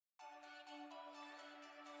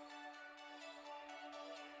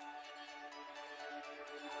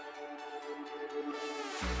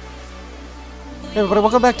Hey everybody,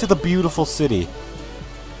 welcome back to the beautiful city.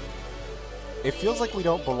 It feels like we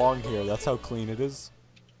don't belong here. That's how clean it is.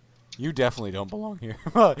 You definitely don't belong here.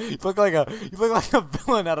 You look like a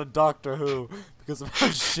villain out of Doctor Who because of how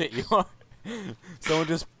shit you are. Someone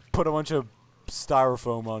just put a bunch of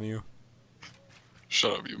styrofoam on you.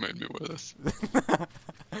 Shut up, you made me wear this.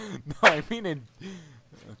 No, I mean it.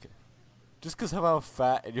 Okay. Just because of how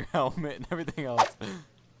fat and your helmet and everything else.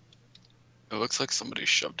 It looks like somebody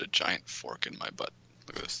shoved a giant fork in my butt.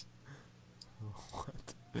 Look at this. What?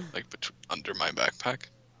 Like under my backpack.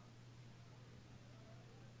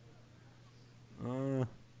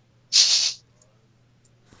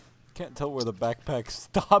 Can't tell where the backpack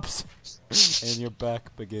stops and your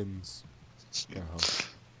back begins.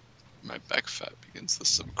 My back fat begins with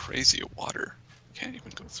some crazy water. Can't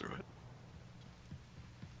even go through it.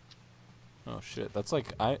 Oh shit, that's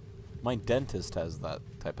like my dentist has that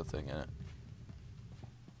type of thing in it.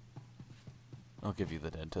 I'll give you the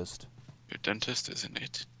dentist. Your dentist isn't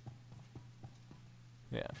it?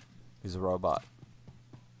 Yeah, he's a robot.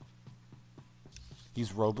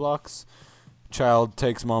 He's Roblox. Child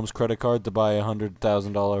takes mom's credit card to buy a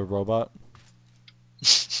 $100,000 robot. At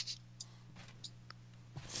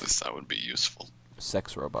least that would be useful.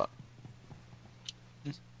 Sex robot.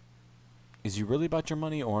 Is you really about your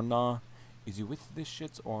money or nah? Is you with this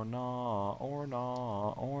shits or nah? Or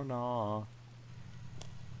nah? Or nah?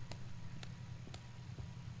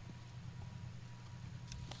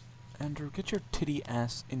 Andrew, get your titty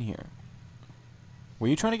ass in here. Were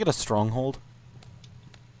you trying to get a stronghold?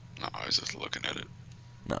 No, I was just looking at it.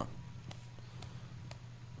 No.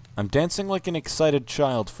 I'm dancing like an excited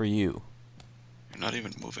child for you. You're not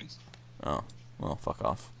even moving. Oh, well, fuck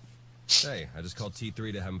off. Hey, I just called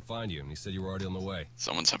T3 to have him find you, and he said you were already on the way.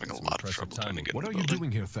 Someone's having a lot of trouble trying to get in the building. What are you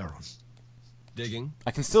doing here, Theron? Digging.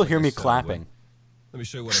 I can still hear me clapping. Let me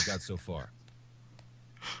show you what I've got so far.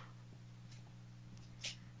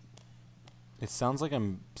 It sounds like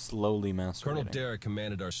I'm slowly masturbating. Colonel Derek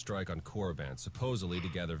commanded our strike on Korriban, supposedly to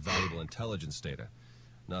gather valuable intelligence data,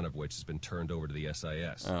 none of which has been turned over to the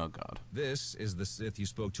SIS. Oh, God. This is the Sith you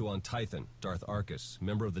spoke to on Tython, Darth Arkus,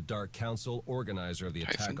 member of the Dark Council, organizer of the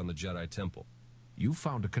attack on the Jedi Temple. You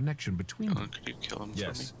found a connection between them. Could you kill him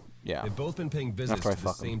Yes. for me? Yeah. They've both been paying visits to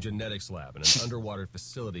the same genetics lab in an underwater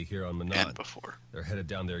facility here on Manad. And before. They're headed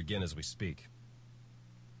down there again as we speak.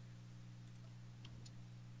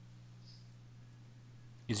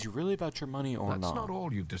 Is you really about your money or That's not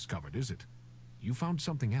all you've discovered, is it? You found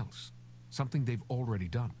something else. Something they've already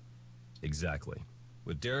done. Exactly.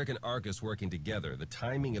 With Derek and Arkus working together, the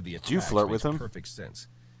timing of the attacks Did you flirt with makes him? perfect sense.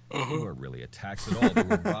 They weren't really attacks at all, they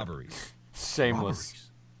were robberies. Shameless. Robberies.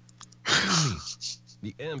 What do you mean?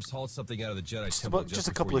 The imps hauled something out of the Jedi Temple Just a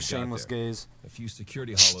before couple you of got shameless there. gays. A few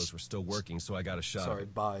security hollows were still working, so I got a shot. Sorry, of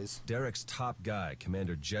it. buys. Derek's top guy,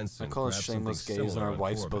 Commander Jensen, I call us grabbed shameless something gays and our similar on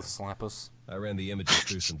wives Korriban. both slap us. I ran the images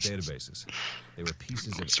through some databases. They were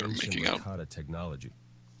pieces of Start ancient making out. Rakata technology.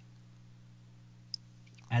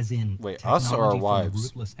 As in, Wait, us or our technology from the wives?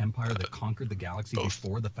 ruthless empire that conquered the galaxy Both.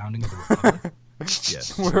 before the founding of the Republic?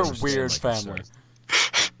 Yes, We're I a understand weird my family. concern.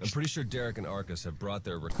 I'm pretty sure Derek and Arkus have brought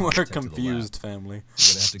their Rakata We're a tech to the lab. confused family. We're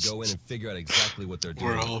gonna have to go in and figure out exactly what they're doing.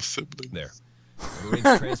 We're all siblings. There. I've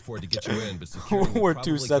arranged transport to get you in, but security will We're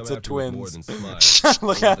probably two sets come of after you with more twins. than Smudge. Look We'll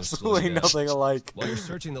let them slow absolutely you down. nothing alike. While you're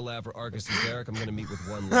searching the lab for Arkus and Derek, I'm gonna meet with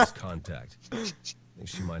one last contact. I think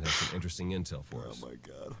she might have some interesting intel for us. Oh my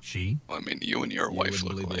God. She? Well, I mean, you and your You wife wouldn't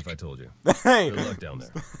look believe me like. if I told you. Hey! Good luck down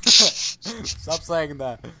there. Stop saying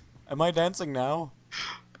that. Am I dancing now?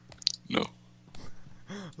 No.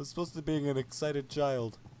 I'm supposed to be an excited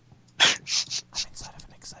child. I'm inside of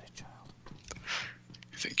an excited child.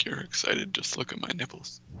 You think you're excited? Just look at my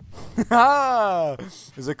nipples. Ah!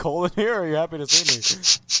 Is it cold in here or are you happy to see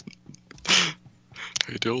me?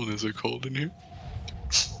 Hey Dylan, is it cold in here?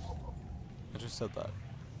 I just said that.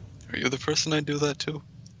 Are you the person I do that to?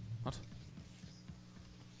 What?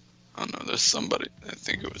 Oh no, there's somebody. I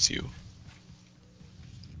think it was you.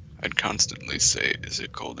 I'd constantly say, is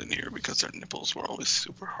it cold in here? Because our nipples were always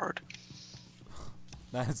super hard.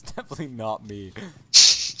 That is definitely not me.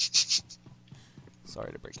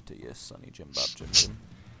 Sorry to break it to you, Sonny Jim Bob Jim Jim.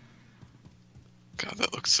 God,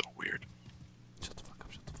 that looks so weird. Shut the fuck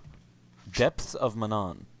up, shut the fuck up. Depths of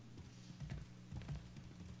Manon.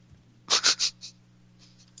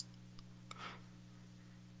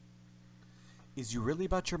 Is you really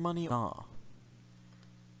about your money? Nah.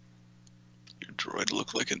 Your droid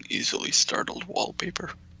looked like an easily startled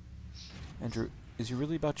wallpaper. Andrew, is you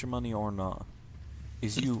really about your money or not?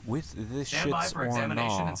 Is you with this Stand by shits for or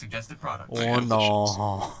examination not? and suggested products. I Or have the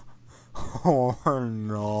no. Or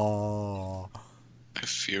no. I My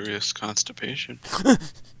furious constipation.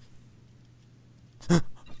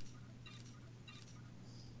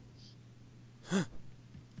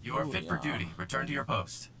 You are fit for duty. Return to your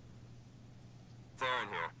post. Theron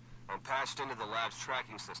here. I'm patched into the lab's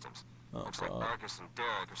tracking systems. Oh, Looks like God. Marcus and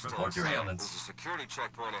Derek are still Report your inside. ailments. There's a security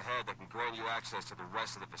checkpoint ahead that can grant you access to the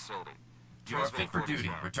rest of the facility. You are fit for duty.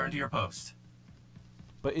 Return to your post.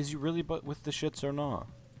 But is you really with the shits or not?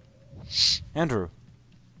 Andrew.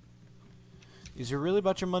 Is you really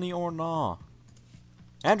about your money or not?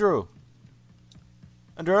 Andrew!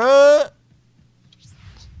 Andrew!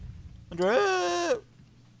 Andrew! I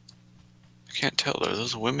can't tell. Are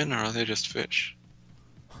those women or are they just fish?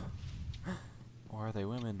 Or are they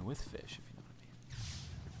women with fish, if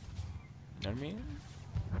you know what I mean? You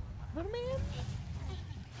know what I mean? Know what I mean?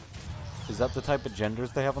 Is that the type of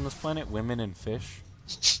genders they have on this planet? Women and fish?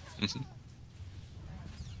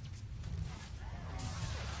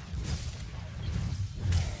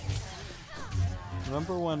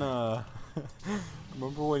 Remember when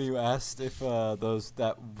remember when you asked if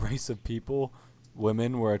that race of people,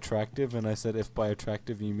 women, were attractive, and I said if by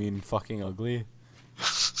attractive you mean fucking ugly?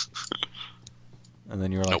 And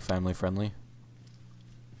then you were like, Nope. family friendly.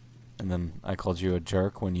 And then I called you a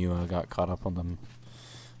jerk when you got caught up on the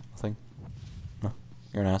thing. No,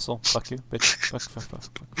 you're an asshole. Fuck you, bitch. Fuck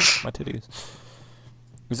my titties.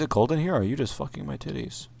 Is it cold in here, or are you just fucking my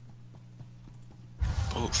titties?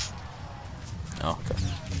 Both. Oh, okay.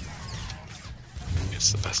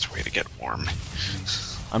 It's the best way to get warm.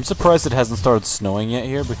 I'm surprised it hasn't started snowing yet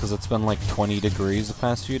here, because it's been like 20 degrees the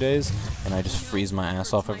past few days, and I just freeze my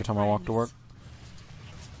ass off every time I walk to work.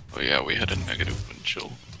 Oh yeah, we had a negative wind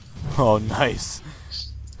chill. Oh, nice.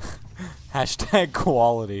 Hashtag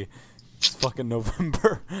quality. It's fucking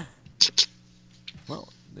November.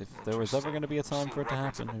 Well, if there was ever going to be a time for it to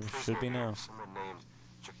happen, it should be now. Someone named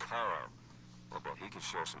Jacaro. I'll bet he could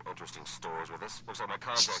share some interesting stories with us. Looks like my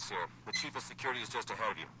contact's here. The chief of security is just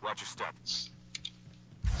ahead of you. Watch your step.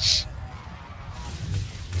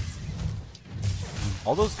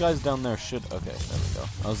 All those guys down there should... Okay, there we go.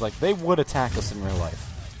 I was like, they would attack us in real life.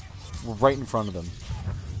 We're right in front of them.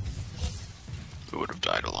 We would have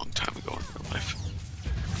died a long time ago in real life.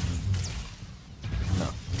 No.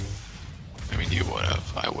 I mean, you would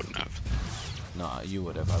have. I wouldn't have. No, you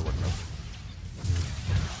would have. I wouldn't have.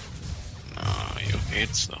 No, you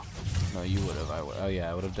AIDS though. No, you would have. I would. Oh, yeah,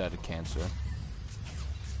 I would have died of cancer.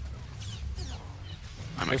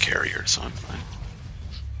 I'm a carrier, so I'm fine.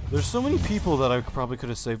 There's so many people that I probably could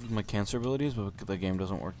have saved with my cancer abilities, but the game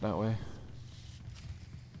doesn't work that way.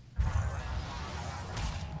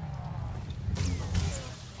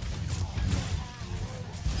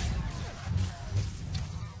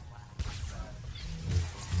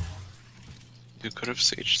 You could have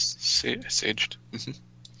saged. Could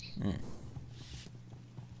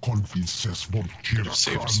have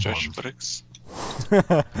saved Stretch Buttocks.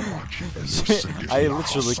 I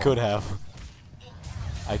literally could have.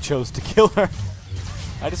 I chose to kill her.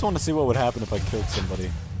 I just want to see what would happen if I killed somebody.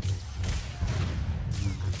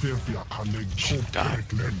 She died.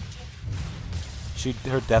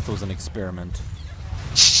 Her death was an experiment.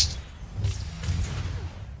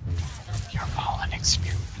 You're all an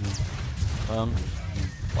experiment.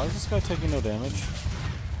 Why is this guy taking no damage?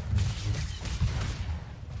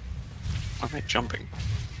 Why am I jumping?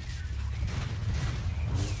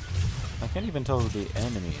 I can't even tell who the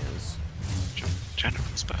enemy is.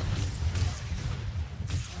 Jennifer's bad.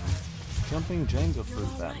 Jumping Jenga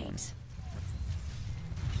fruit Batman.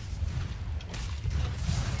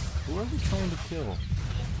 Who are we trying to kill?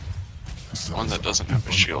 One that doesn't have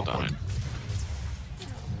a shield on it.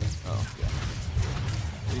 Oh, yeah.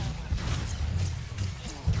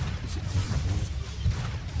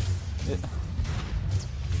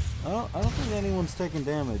 I don't think anyone's taking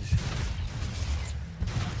damage.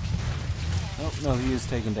 Oh, no, he is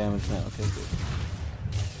taking damage now. Okay, good.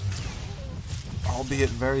 Albeit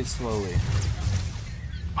very slowly.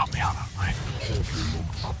 I'll be on it, right?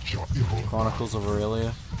 Chronicles of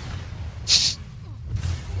Aurelia.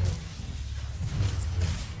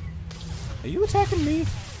 Are you attacking me?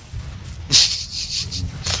 This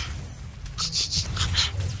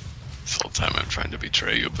whole time I'm trying to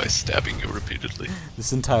betray you by stabbing you repeatedly.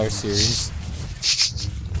 This entire series.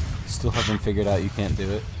 Still haven't figured out you can't do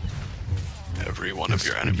it. Every one of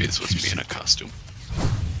your enemies was me in a costume.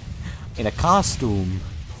 In a costume.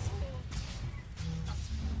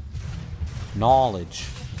 Knowledge.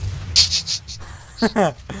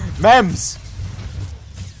 Mems!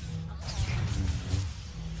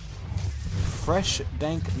 Fresh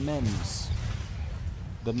dank mems.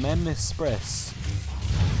 The Mem Express.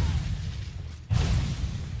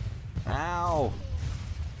 Ow!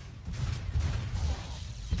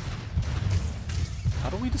 How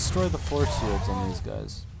do we destroy the force shields on these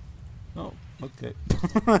guys? Oh, okay.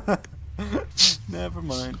 Never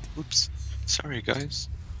mind. Oops. Sorry, guys.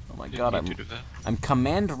 Oh my Didn't god, mean to do that. I'm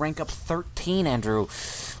command rank up 13, Andrew.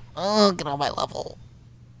 Oh, get on my level.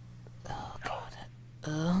 Oh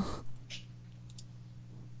god.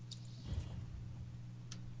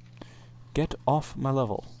 Get off my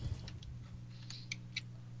level.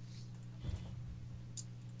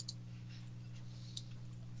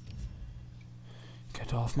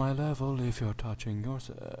 Get off my level if you're touching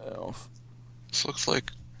yourself. This looks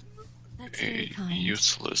like a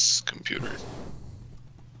useless computer.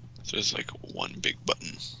 There's like one big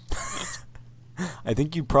button. I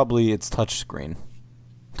think you probably, it's touchscreen.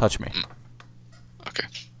 Touch me. Okay.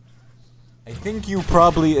 I think you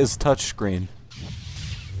probably is touchscreen.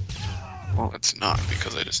 Well, it's not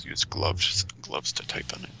because I just use gloves to type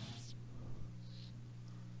on it.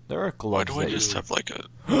 There are gloves. Why do I that just you- have like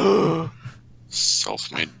a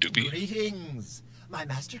self-made doobie? Greetings. My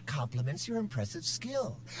master compliments your impressive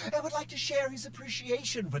skill and would like to share his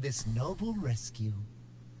appreciation for this noble rescue.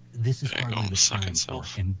 This is There you hardly go, the suck time for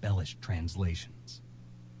itself. embellished translations.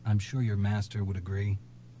 I'm sure your master would agree.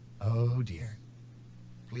 Oh dear.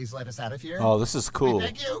 Please let us out of here. Oh, this is cool. We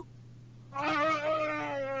beg you.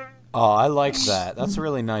 Oh, I like that. That's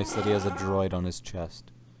really nice that he has a droid on his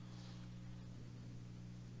chest.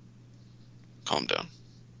 Calm down.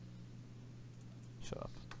 Shut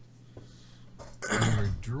up. Your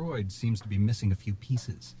droid seems to be missing a few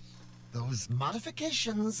pieces. Those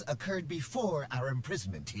modifications occurred before our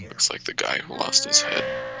imprisonment here. Looks like the guy who lost his head,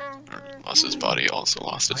 or lost his body, also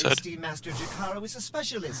lost his My head. esteemed Master Jakaro is a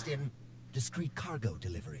specialist in discreet cargo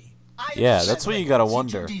delivery. Yeah, that's what you gotta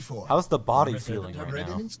wonder. How's the body feeling right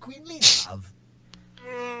now?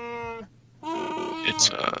 It's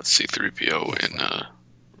C-3PO in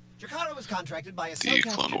Jakaro was contracted by a The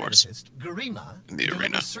Clone Wars. Garima, in the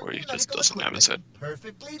arena where he just doesn't have his head.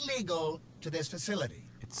 perfectly legal to this facility.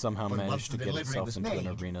 It somehow But once managed the to get delivery itself was into an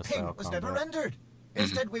made, arena-style payment was never combat. rendered.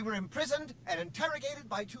 Instead, we were imprisoned and interrogated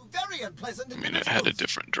by two very unpleasant I mean, it had a individuals.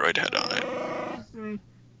 different droid head on it.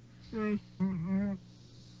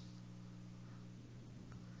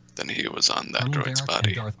 Then he was on that Colonel droid's Derek body.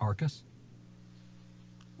 and Darth Arcus?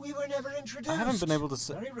 We were never introduced. I haven't been able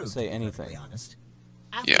to Very rude, say to be anything. perfectly honest.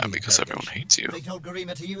 After Yeah, the because everyone interrogation, hates you. They told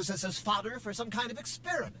Garima to use us as fodder for some kind of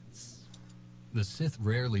experiments. The Sith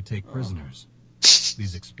rarely take prisoners.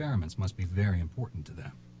 These experiments must be very important to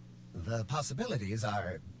them. The possibilities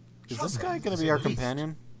are. Is this guy troubling, gonna to be say our the least.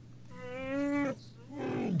 companion?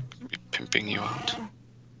 Be pimping you out.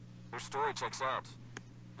 Your story checks out.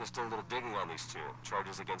 Just did a little digging on these two.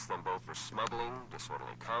 Charges against them both for smuggling,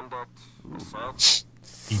 disorderly conduct, assault.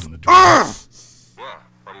 Even the droid. Yeah,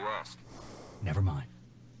 why do you ask? Never mind.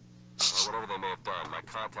 Well, whatever they may have done, my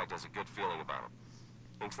contact has a good feeling about them.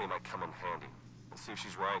 Thinks they might come in handy. Let's see if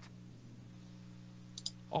she's right.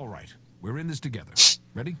 All right, we're in this together.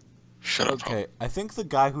 Ready? Shut up, Okay, I think the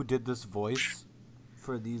guy who did this voice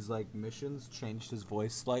for these like missions changed his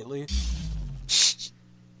voice slightly.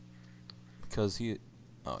 Because he...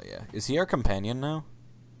 Oh yeah. Is he our companion now?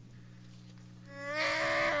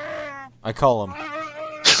 I call him.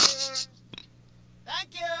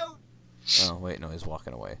 Thank you. Oh, wait, no, he's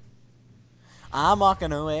walking away. I'm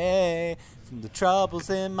walking away from the troubles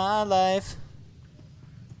in my life.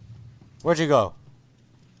 Where'd you go?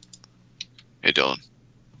 Hey, Dylan.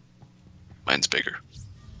 Mine's bigger.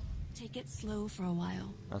 Take it slow for a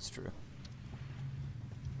while. That's true.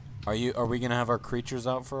 Are we gonna have our creatures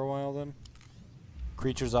out for a while then?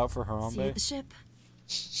 Creatures out for See you at Harambe? the ship.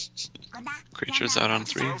 Creatures out on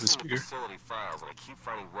 3. Who's bigger? Facility files, and I keep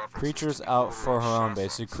finding references Creatures to out order for and Harambe.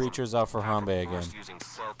 shots. So creatures out for Harambe again. Using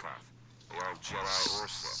cell cough. They aren't Jedi or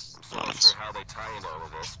Sith. I'm still not Nice. sure how they tie into all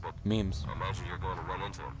of this, but Memes. I imagine you're going to run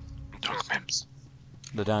into them. Be Dog careful. memes.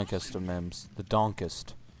 The donkest of memes. The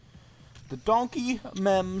donkest. The donkey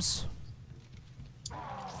memes.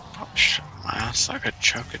 Oh, shit my ass like a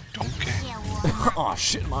chuck a donkey. Aw,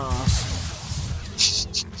 shit my ass.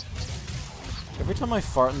 Every time I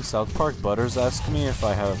fart in South Park, Butters asks me if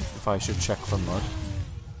I should check for mud.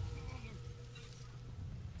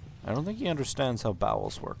 I don't think he understands how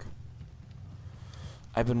bowels work.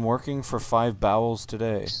 I've been working for 5 bowels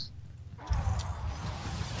today.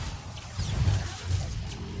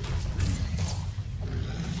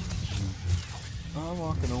 I'm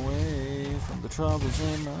walking away from the troubles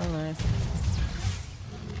in my life.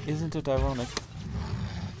 Isn't it ironic?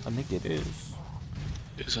 I think it is.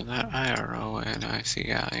 Isn't that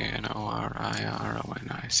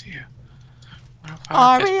IRONICINORIRONICU?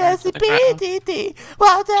 R-E-S-P-T-T.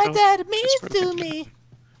 What that means to me.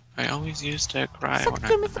 I always used to cry when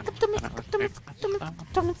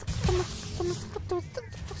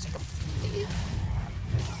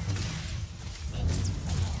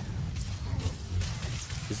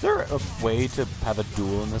Is there a way to have a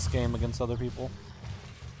duel in this game against other people?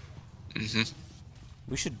 Mm-hmm.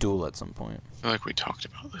 We should duel at some point. I feel like we talked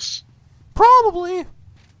about this. Probably! I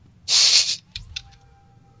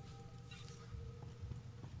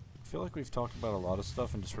feel like we've talked about a lot of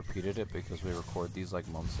stuff and just repeated it because we record these like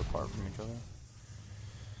months apart from each other.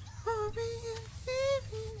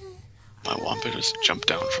 My Wampa just jumped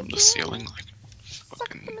down from the ceiling like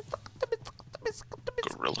fucking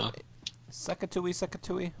gorilla. Sakatui,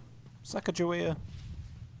 Sakatui. Sacagawea.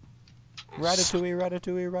 Ratatouille,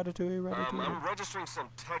 Ratatouille, Ratatouille, Ratatouille. I'm registering some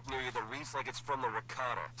tech near you that reads like it's from the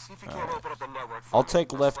Ricotta. See if you can't open up the network. I'll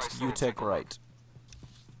take left, you take right.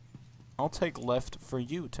 I'll take left for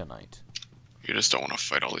you tonight. You just don't want to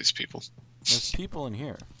fight all these people. There's people in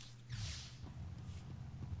here.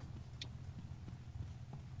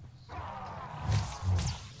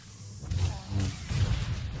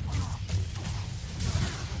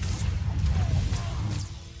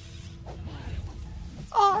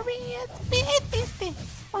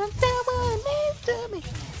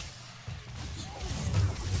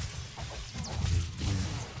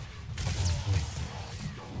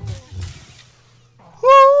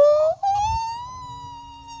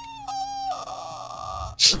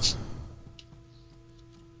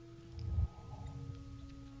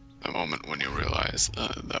 The moment when you realize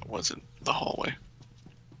that wasn't the hallway.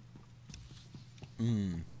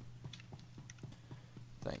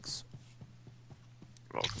 Thanks.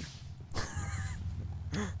 You're welcome.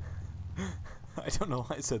 I don't know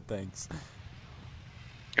why I said thanks.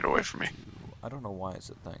 Get away from me. I don't know why I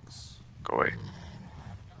said thanks. Go away.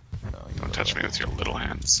 No, you Don't touch me with your little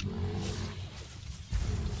hands.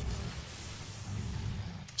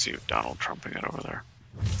 See you Donald Trumping it over there.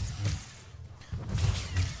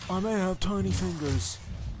 I may have tiny fingers,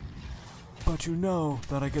 but you know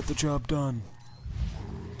that I get the job done.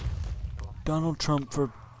 Donald Trump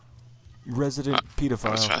for resident pedophile.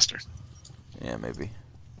 That was faster. Yeah, maybe.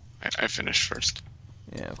 I finished first.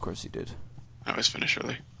 Yeah, of course you did. I always finish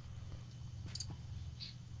early.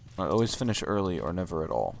 I always finish early or never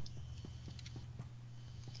at all.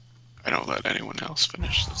 I don't let anyone else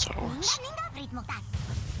finish, that's how it works.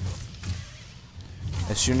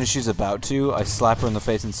 As soon as she's about to, I slap her in the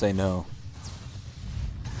face and say no.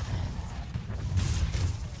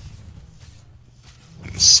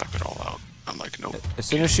 And suck it all out. I'm like, nope. As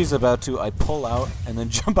soon as she's about to, I pull out and then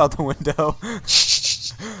jump out the window.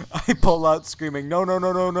 I pull out screaming, no, no,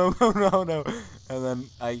 no, no, no, no, no, no. And then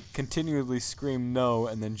I continually scream no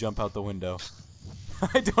and then jump out the window.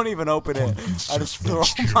 I don't even open it. I just throw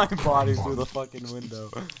my body through the fucking window.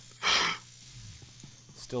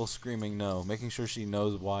 Still screaming no, making sure she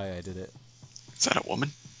knows why I did it. Is that a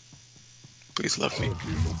woman? Please love me.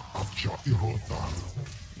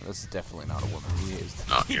 This is definitely not a woman. He is the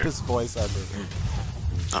Not you. deepest voice ever.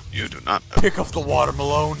 No, you do not. Pick up the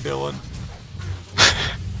watermelon, Dylan.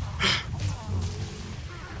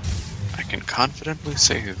 I can confidently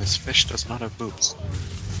say this fish does not have boobs.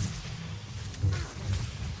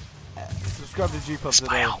 Subscribe to G-Pub This today.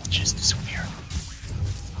 biologist is weird.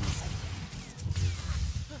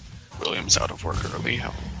 William's out of work early.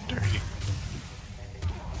 How dare he?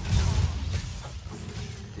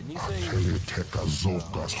 Didn't he say?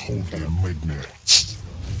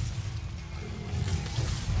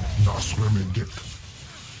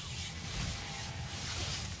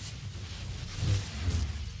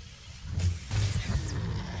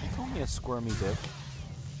 He called me a squirmy dick.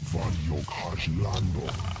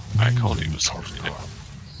 I called him a squishy dick.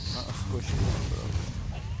 Not a squishy one,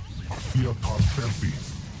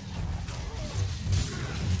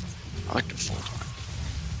 I like to fold mine.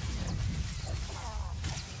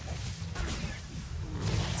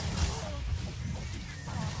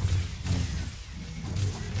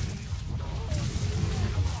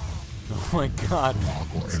 Oh my god,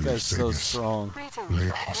 this guy's so strong. Greetings. We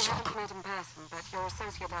haven't met in person, but your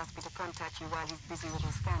associate asked me to contact you while he's busy with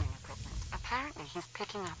his scanning equipment. Apparently, he's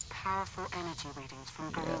picking up powerful energy readings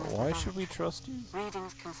from Garuna's Why should we trust you?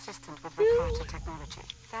 Readings consistent with Ricotta technology.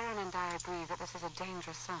 Theron and I agree that this is a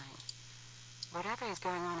dangerous sign. Whatever is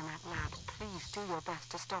going on in that lab, please do your best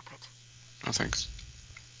to stop it. No thanks.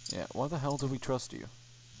 Yeah, why the hell do we trust you?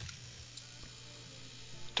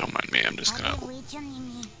 Don't mind me, I'm just gonna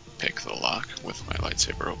pick the lock with my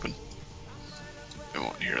lightsaber open. I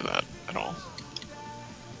won't hear that at all.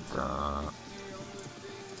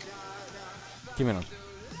 Give me one.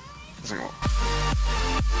 I think